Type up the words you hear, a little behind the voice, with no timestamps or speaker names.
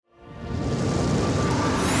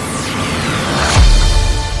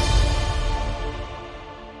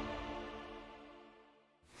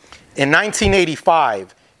In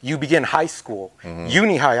 1985, you begin high school,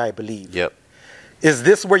 uni high, I believe. Yep. Is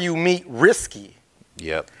this where you meet Risky?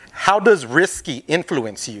 Yep. How does Risky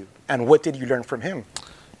influence you, and what did you learn from him?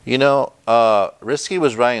 You know, Risky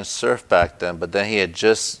was writing surf back then, but then he had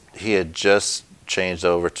just changed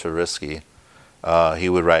over to Risky. He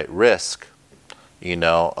would write Risk. You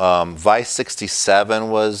know, Vice 67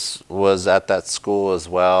 was at that school as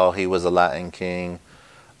well. He was a Latin King.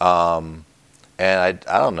 And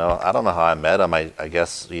I don't know how I met him. I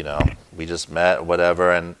guess, you know, we just met,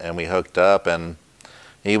 whatever, and we hooked up, and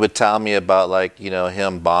he would tell me about, like, you know,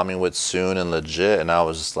 him bombing with Soon and Legit, and I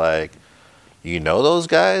was just like, you know those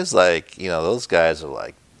guys? Like, you know, those guys are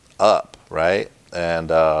like up, right? And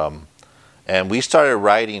we started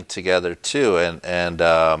writing together too, and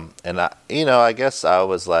I, you know, I guess I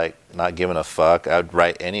was like not giving a fuck. I would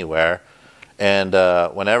write anywhere, and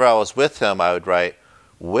whenever I was with him, I would write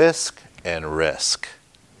WISK and Risk.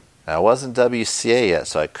 I wasn't WCA yet,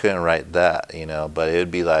 so I couldn't write that, you know, but it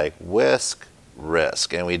would be like WISK,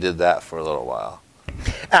 Risk, and we did that for a little while.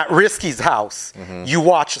 At Risky's house, you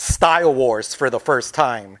watched Style Wars for the first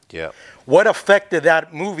time. Yeah. What effect did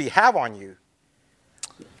that movie have on you?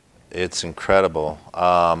 It's incredible.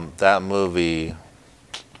 That movie,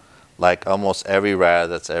 like almost every writer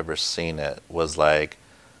that's ever seen it was like,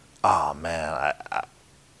 oh man,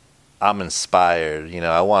 I'm inspired. You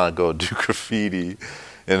know, I want to go do graffiti.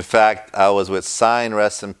 In fact, I was with Sign,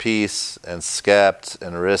 Rest in Peace, and Skept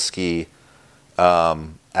and Risky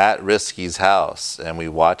at Risky's house, and we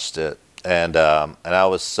watched it. And I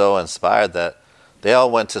was so inspired that they all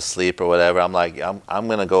went to sleep or whatever. I'm like, I'm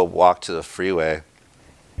gonna go walk to the freeway.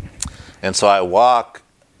 And so I walk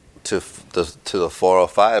to the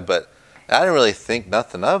 405, but I didn't really think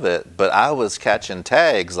nothing of it. But I was catching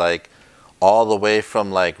tags like all the way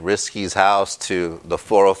from like Risky's house to the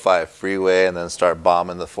 405 freeway, and then start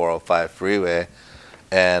bombing the 405 freeway.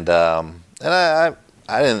 And I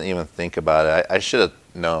didn't even think about it. I should have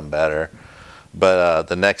known better. But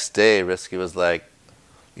the next day, Risky was like,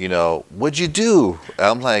 you know, what'd you do?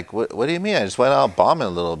 I'm like, what do you mean? I just went out bombing a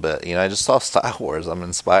little bit. You know, I just saw Star Wars. I'm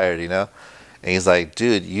inspired, you know? And he's like,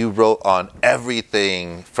 dude, you wrote on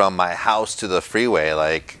everything from my house to the freeway.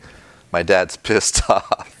 Like, my dad's pissed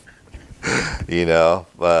off, you know?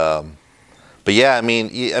 But yeah, I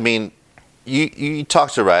mean, you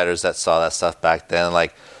talk to writers that saw that stuff back then,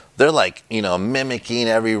 like, they're like, you know, mimicking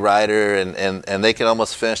every writer, and they can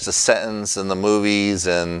almost finish the sentence in the movies,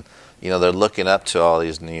 and you know, they're looking up to all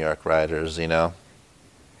these New York writers, you know.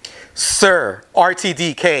 Sir,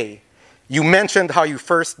 RTDK, you mentioned how you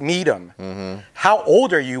first meet him. How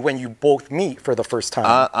old are you when you both meet for the first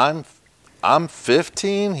time? I'm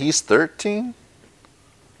 15. He's 13.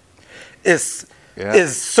 Is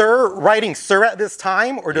Sir writing Sir at this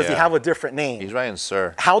time, or does he have a different name? He's writing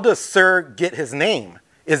Sir. How does Sir get his name?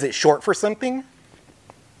 Is it short for something?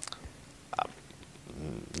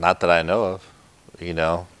 Not that I know of, you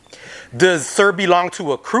know. Does Sir belong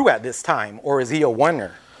to a crew at this time, or is he a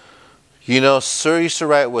oneer? You know, Sir used to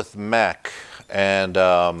write with Mech, and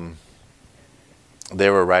they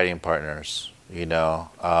were writing partners, you know.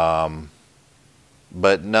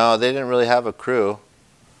 But no, they didn't really have a crew.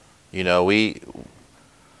 You know,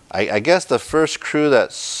 I guess the first crew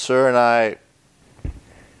that Sir and I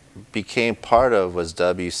became part of was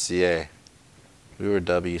WCA. We were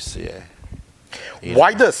WCA.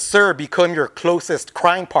 Why does Sir become your closest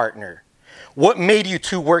crime partner? What made you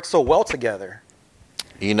two work so well together?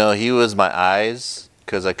 You know, he was my eyes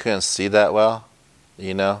because I couldn't see that well.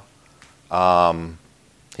 You know,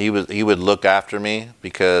 he would look after me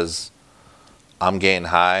because I'm getting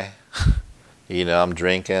high. You know, I'm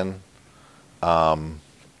drinking. You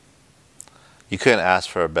couldn't ask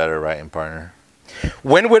for a better writing partner.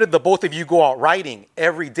 When would the both of you go out writing?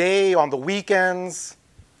 Every day, on the weekends?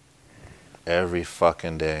 Every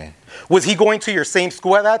fucking day. Was he going to your same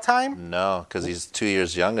school at that time? No, because he's 2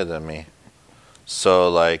 years younger than me. So,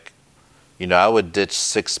 like, you know, I would ditch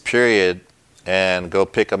sixth period and go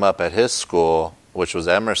pick him up at his school, which was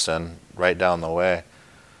Emerson, right down the way.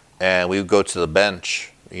 And we would go to the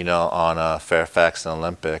bench, you know, on Fairfax and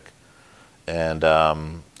Olympic. And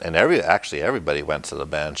everybody went to the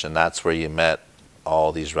bench, and that's where you met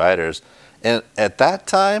all these writers. And at that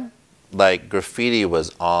time, like, graffiti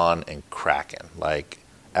was on and cracking. Like,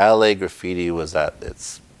 LA graffiti was at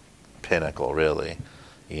its pinnacle, really.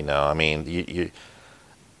 You know, I mean,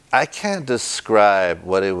 I can't describe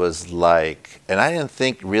what it was like, and I didn't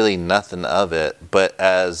think really nothing of it, but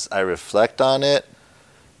as I reflect on it,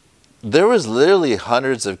 there was literally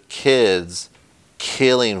hundreds of kids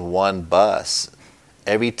killing one bus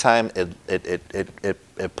every time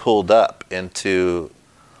it pulled up into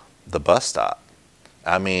the bus stop.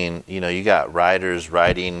 I mean, you know, you got riders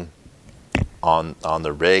riding on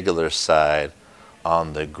the regular side,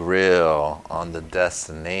 on the grill, on the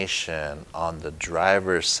destination, on the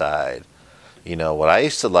driver's side. You know, what I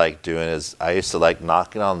used to like doing is I used to like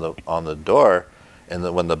knocking on the door,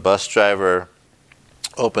 and when the bus driver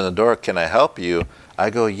opened the door, "Can I help you?"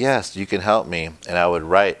 I go, "Yes, you can help me." And I would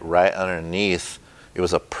write right underneath. It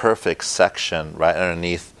was a perfect section right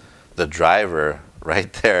underneath the driver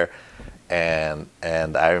right there. And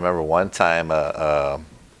I remember one time a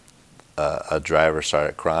driver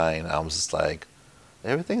started crying. I was just like,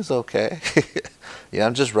 "Everything's okay." Yeah,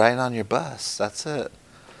 I'm just riding on your bus. That's it.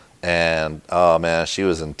 And oh man, she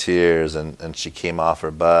was in tears, and she came off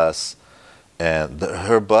her bus, and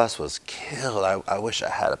her bus was killed. I wish I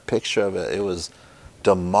had a picture of it. It was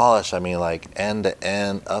demolished. I mean, like end to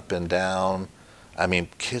end, up and down. I mean,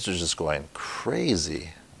 kids were just going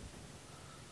crazy.